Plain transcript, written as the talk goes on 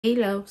Hey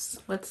loves,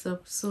 what's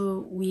up?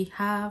 So we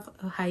have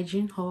a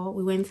hygiene haul.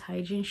 We went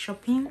hygiene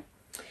shopping.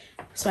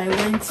 So I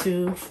went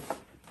to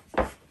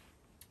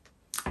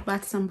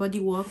Bath and Body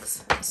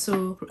Works.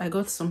 So I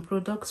got some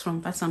products from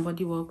Bath and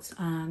Body Works,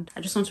 and I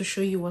just want to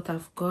show you what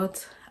I've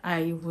got.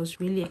 I was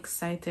really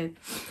excited.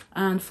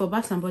 And for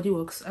Bath and Body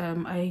Works,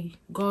 I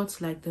got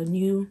like the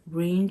new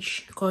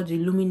range called the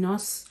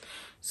Luminous.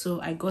 So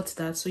I got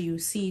that, so you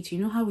see it. You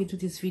know how we do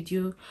this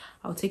video?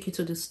 I'll take you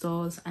to the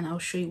stores and I'll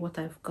show you what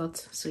I've got.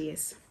 So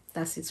yes,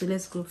 that's it. So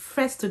let's go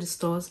first to the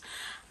stores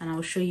and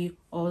I'll show you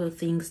all the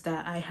things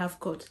that I have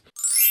got.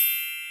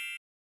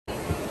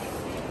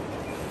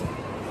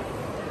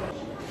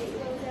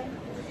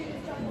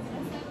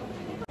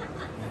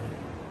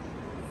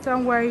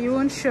 Don't worry, you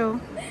won't show.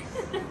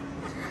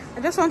 I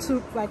just want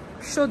to like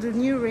show the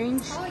new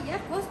range. Oh yeah,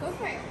 let's go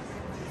for it.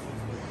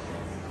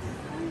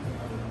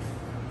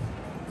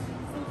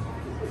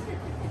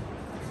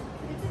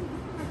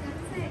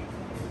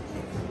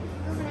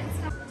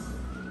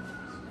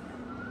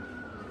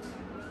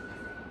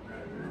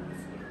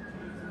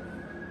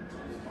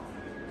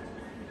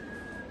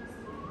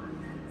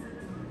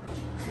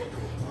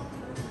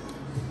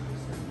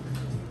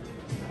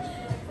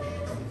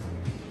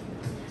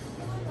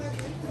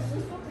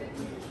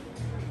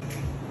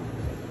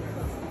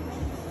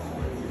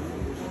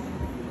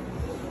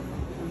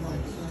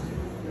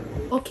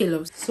 Okay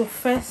loves, so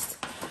first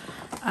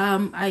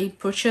I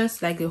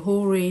purchased like the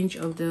whole range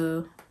of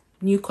the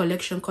new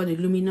collection called the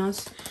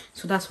Luminous.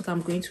 So that's what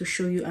I'm going to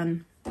show you,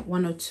 and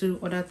one or two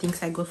other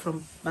things I got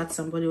from Bath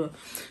and Body Works.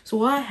 So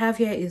what I have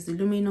here is the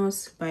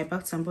Luminous by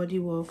Bath and Body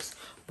Works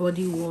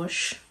body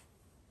wash.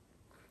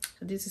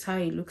 So this is how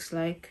it looks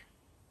like.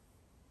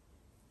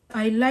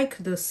 I like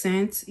the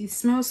scent. It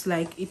smells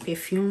like a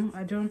perfume.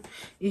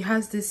 It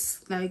has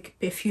this like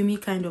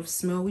perfumey kind of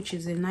smell, which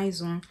is a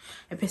nice one.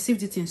 I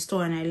perceived it in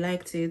store and I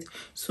liked it.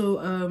 So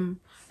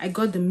I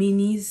got the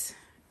minis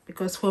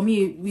because for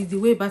me, with the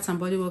way Bath and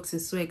Body Works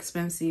is so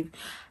expensive,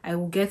 I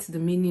will get the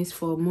minis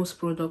for most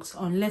products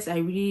unless I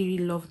really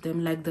love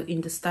them, like in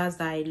the stars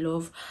that I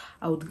love.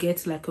 I would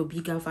get like a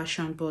bigger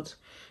version, but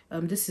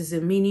this is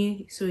a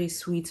mini, so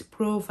it's with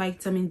pro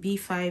vitamin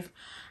B5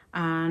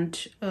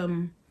 and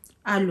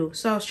aloe.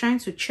 So I was trying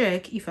to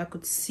check if I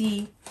could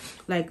see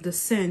like the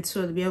scent,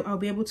 so I'll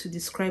be able to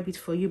describe it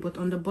for you, but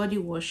on the body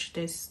wash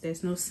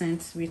there's no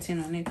scent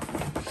written on it.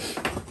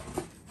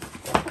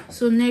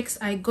 So next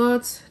I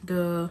got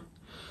the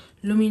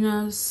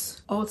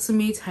Luminous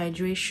Ultimate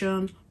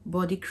Hydration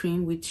Body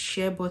Cream with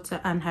shea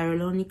butter and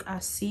hyaluronic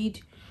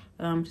acid.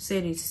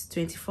 Said it's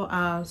 24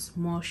 hours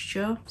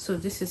moisture. So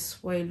this is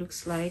what it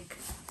looks like.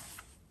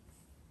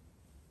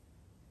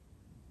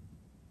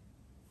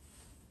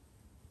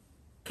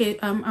 Okay,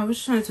 I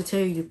was trying to tell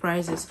you the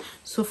prices.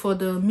 So for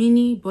the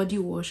mini body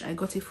wash, I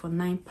got it for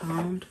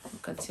 £9.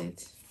 Look at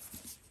it.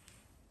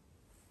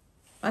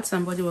 Bath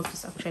and Body Works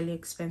is actually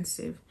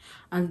expensive.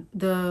 And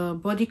the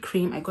body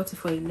cream, I got it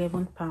for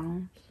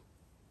 £11.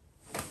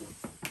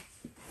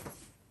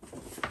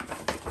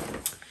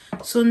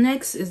 So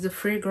next is the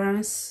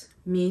fragrance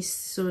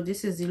mist. So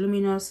this is the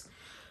Luminous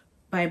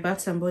by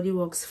Bath and Body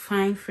Works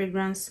Fine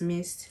Fragrance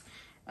Mist.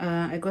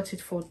 I got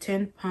it for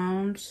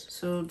 £10.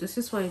 So this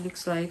is what it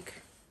looks like.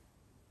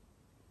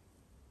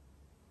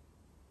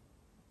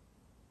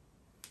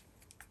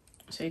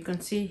 So you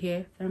can see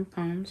here,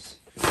 £10.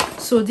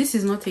 So this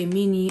is not a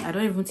mini. I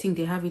don't even think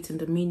they have it in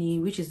the mini,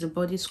 which is the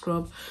body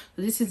scrub.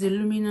 So this is the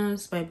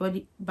Luminous by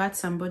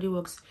Bath and Body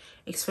Works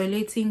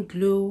Exfoliating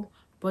Glow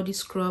Body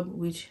Scrub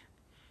with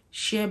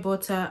shea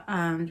butter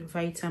and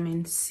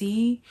vitamin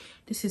C.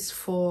 This is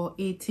for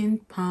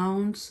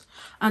 £18.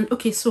 And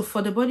okay, so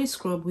for the body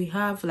scrub, we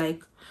have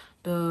like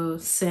the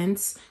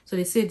scents. So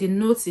they say the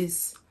notes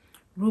is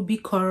ruby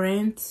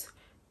currant,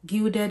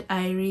 gilded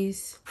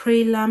iris,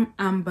 praline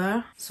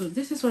amber. So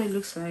this is what it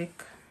looks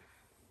like.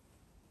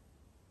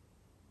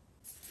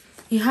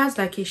 It has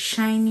like a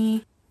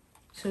shiny,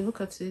 so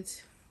look at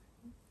it.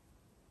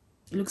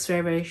 It looks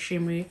very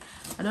shimmery.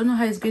 I don't know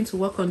how it's going to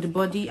work on the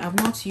body. I've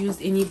not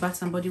used any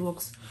Bath and Body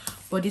Works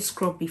body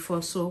scrub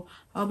before, so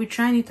I'll be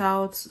trying it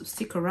out.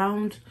 Stick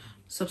around,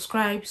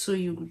 subscribe so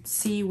you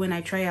see when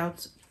I try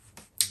out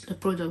the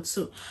product.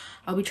 So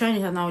I'll be trying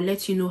it and I'll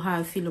let you know how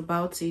I feel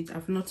about it.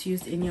 I've not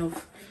used any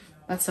of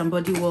Bath and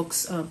Body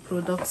Works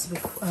products,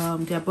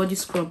 their body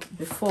scrub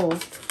before,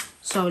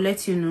 so I'll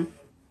let you know.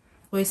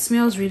 But it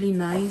smells really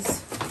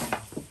nice.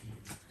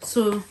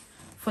 So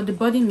for the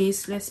body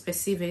mist, let's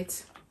perceive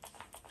it.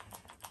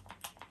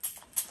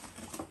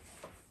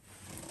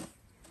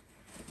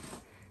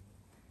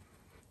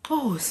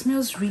 Oh, it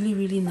smells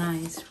really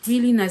nice,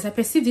 really nice. I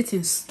perceived it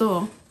in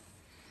store.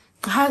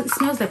 It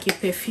smells like a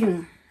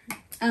perfume,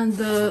 and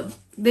the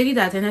lady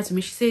that attended to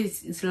me, she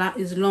says it's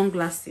long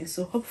lasting,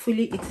 so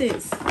hopefully it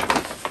is.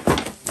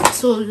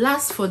 So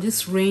last for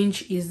this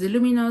range is the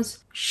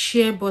Luminous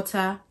Shea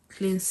Butter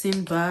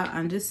Cleansing Bar,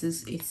 and this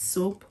is a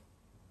soap.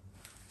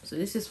 So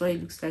this is what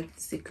it looks like.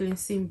 It's a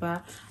cleansing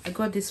bar. I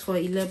got this for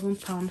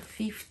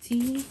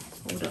 £11.50.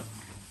 Hold up,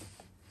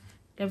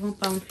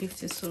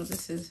 £11.50. So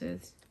this is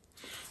it.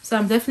 So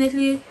I'm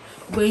definitely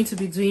going to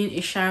be doing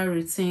a shower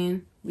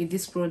routine with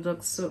this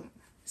product, so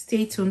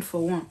stay tuned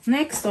for one.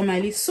 Next on my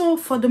list, so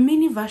for the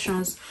mini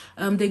versions,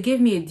 they gave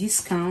me a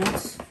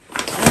discount.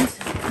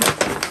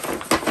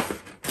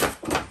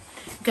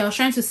 Okay, I was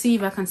trying to see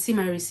if I can see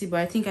my receipt, but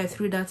I think I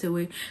threw that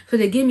away. So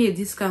they gave me a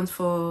discount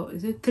for,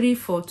 is it 3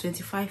 for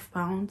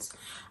 £25,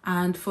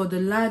 and for the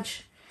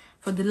large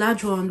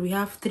one we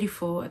have 3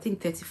 for I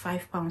think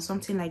 £35,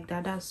 something like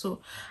that. So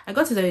I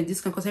got it at a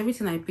discount because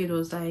everything I paid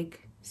was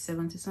like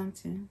 70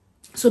 something.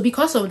 So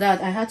because of that,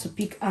 I had to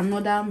pick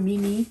another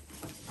mini,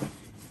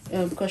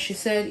 because she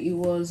said it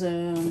was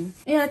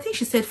yeah, I think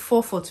she said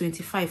 4 for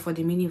 £25 for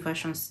the mini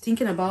versions.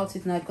 Thinking about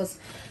it now, because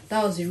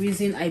that was the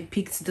reason I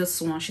picked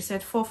this one. She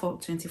said 4 for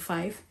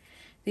 £25.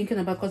 Thinking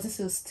about, because this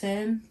is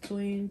 10,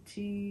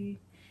 20,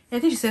 yeah,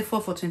 I think she said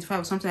 4 for £25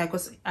 or something,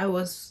 because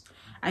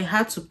I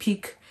had to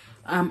pick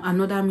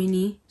another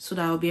mini so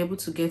that I'll be able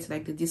to get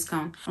like the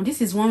discount. And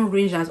this is one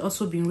range that's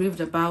also been raved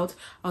about.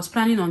 I was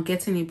planning on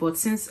getting it, but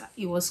since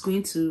it was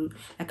going to,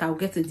 like, I'll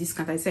get a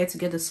discount, I decided to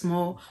get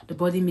the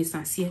body mist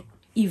and see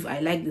if I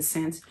like the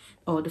scent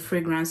or the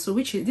fragrance. So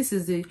this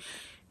is the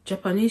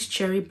Japanese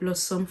Cherry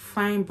Blossom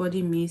Fine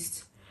Body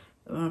Mist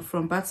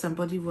from Bath and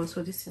Body Works.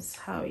 So this is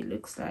how it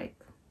looks like.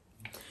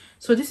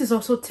 So this is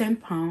also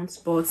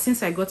 £10, but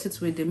since I got it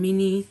with the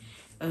mini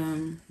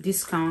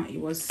discount,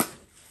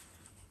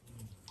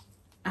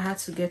 I had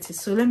to get it.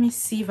 So let me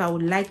see if I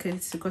would like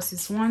it, because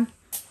it's one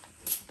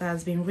that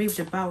has been raved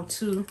about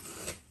too.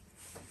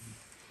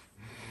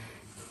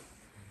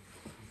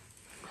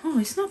 Oh,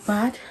 it's not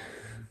bad.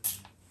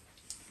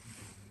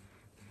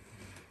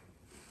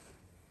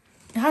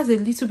 It has a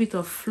little bit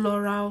of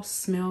floral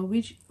smell,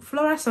 which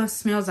floral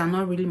smells are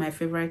not really my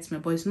favorite smell,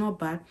 but it's not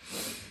bad.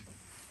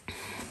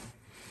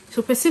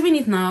 So perceiving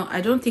it now,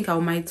 I don't think I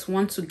might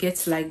want to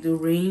get like the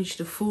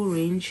full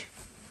range,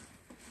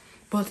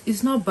 but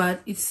it's not bad.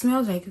 It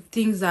smells like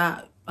things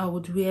that I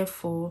would wear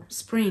for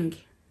spring,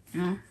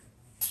 you know.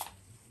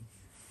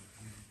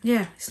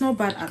 Yeah, it's not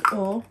bad at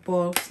all,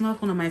 but it's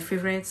not one of my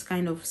favorites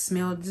kind of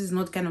smell. This is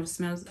not kind of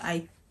smells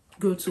I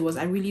go towards.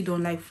 I really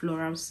don't like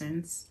floral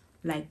scents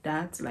like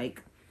that.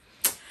 Like,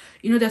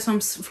 you know, there's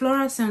some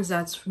floral scents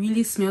that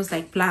really smells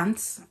like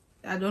plants.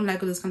 I don't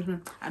like all this kind of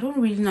smell. I don't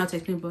really know how to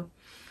explain, but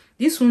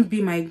this won't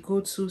be my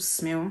go-to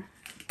smell.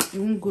 It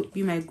won't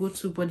be my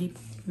go-to body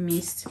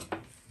mist,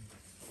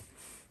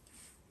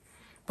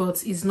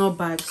 but it's not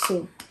bad.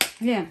 So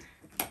yeah,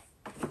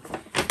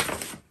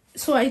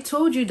 so I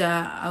told you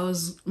that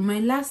my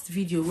last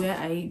video where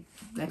I,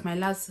 like my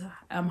last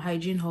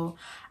hygiene haul,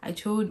 I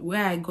told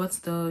where I got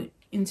the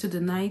Into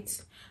the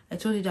Night. I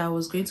told you that I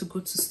was going to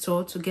go to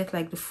store to get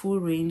like the full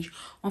range.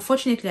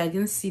 Unfortunately, I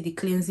didn't see the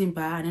cleansing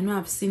bar, and I know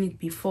I've seen it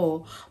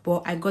before,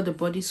 but I got the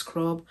body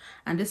scrub,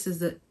 and this is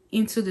the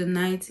Into the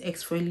Night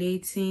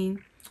Exfoliating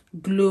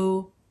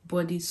Glow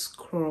Body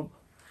Scrub.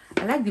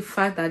 I like the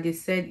fact that they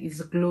said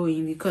it's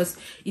glowing, because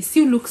it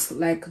still looks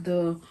like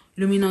the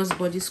Luminous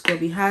Body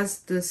Scrub. It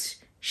has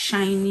this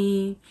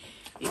shiny,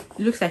 it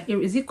looks like,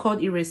 is it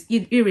called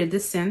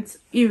iridescent?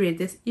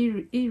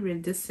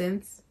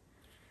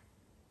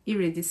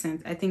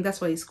 Iridescent, I think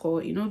that's what it's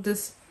called. You know,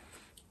 this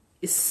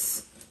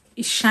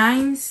it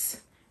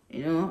shines,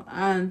 you know,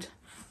 and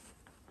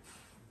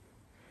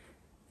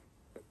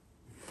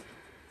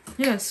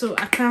yeah, so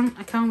I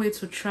can't wait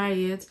to try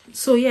it.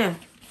 So yeah,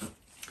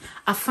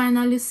 I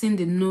finally seen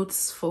the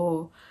notes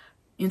for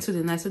Into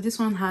the Night. So this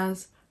one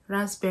has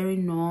raspberry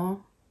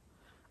noir,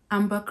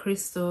 amber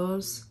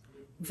crystals,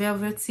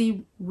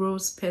 velvety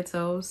rose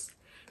petals,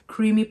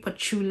 creamy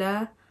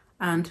patchouli,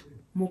 and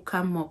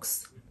mocha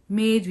mox.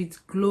 Made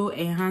with glow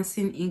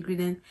enhancing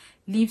ingredient,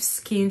 leaves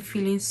skin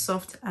feeling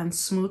soft and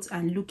smooth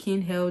and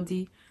looking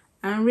healthy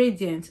and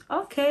radiant.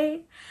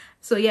 Okay,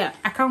 so yeah,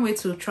 I can't wait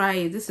to try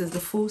it. This is the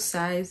full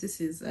size.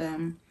 This is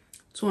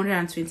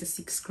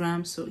 226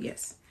 grams. So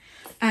yes.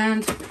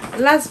 And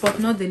last but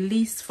not the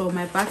least, for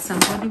my Bath and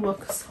Body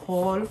Works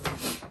haul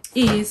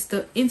is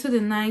the Into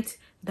the Night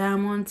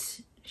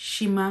Diamond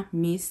Shimmer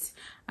Mist,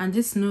 and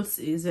this note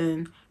is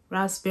in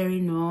raspberry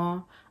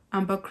noir,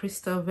 amber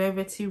crystal,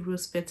 velvety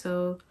rose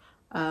petal,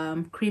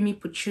 creamy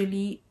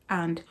patchouli,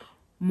 and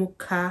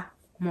mocha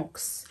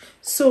mox.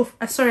 So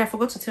sorry, I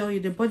forgot to tell you,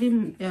 the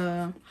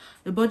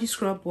body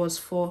scrub was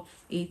for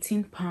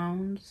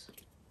 £18,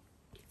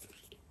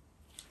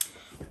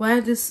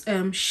 while this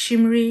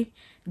shimmery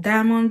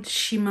diamond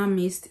shimmer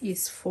mist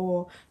is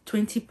for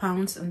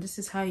 £20, and this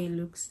is how it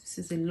looks. This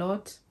is a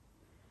lot.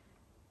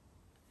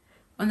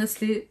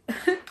 Honestly,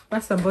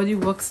 Bath and Body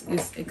Works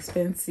is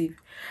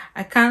expensive.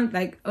 I can't,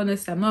 like,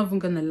 honestly, I'm not even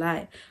gonna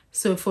lie.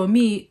 So for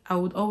me, I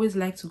would always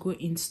like to go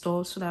in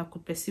store so that I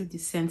could perceive the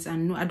scents,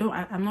 and no,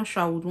 I'm not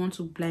sure I would want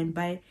to blind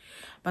buy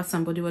Bath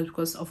and Body Works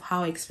because of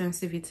how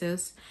expensive it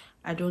is.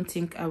 I don't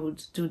think I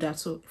would do that.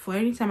 So for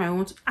any time I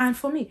want to, and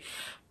for me,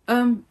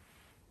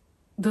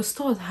 the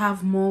stores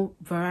have more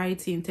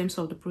variety in terms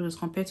of the products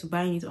compared to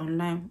buying it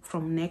online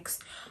from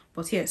Next.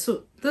 But yeah,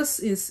 so this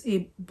is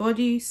a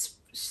body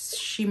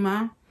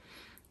shimmer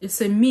It's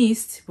a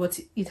mist, but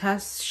it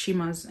has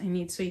shimmers in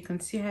it, so you can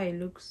see how it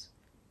looks.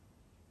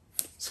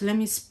 So let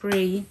me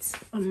spray it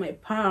on my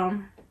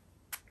palm.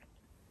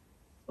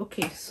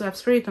 Okay, so I've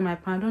sprayed it on my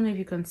palm. I don't know if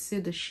you can see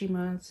the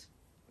shimmers.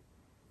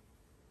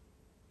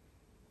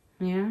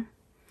 Yeah,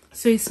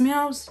 so it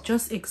smells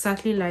just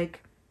exactly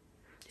like,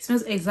 it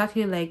smells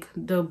exactly like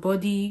the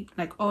body,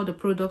 like all the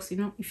products, you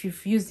know, if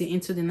you've used it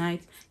into the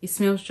night, it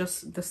smells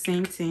just the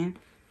same thing.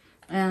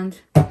 And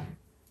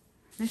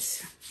let's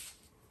see.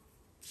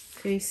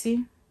 Okay,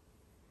 see,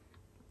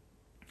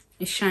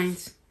 it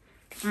shines.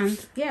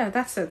 And yeah,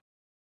 that's it.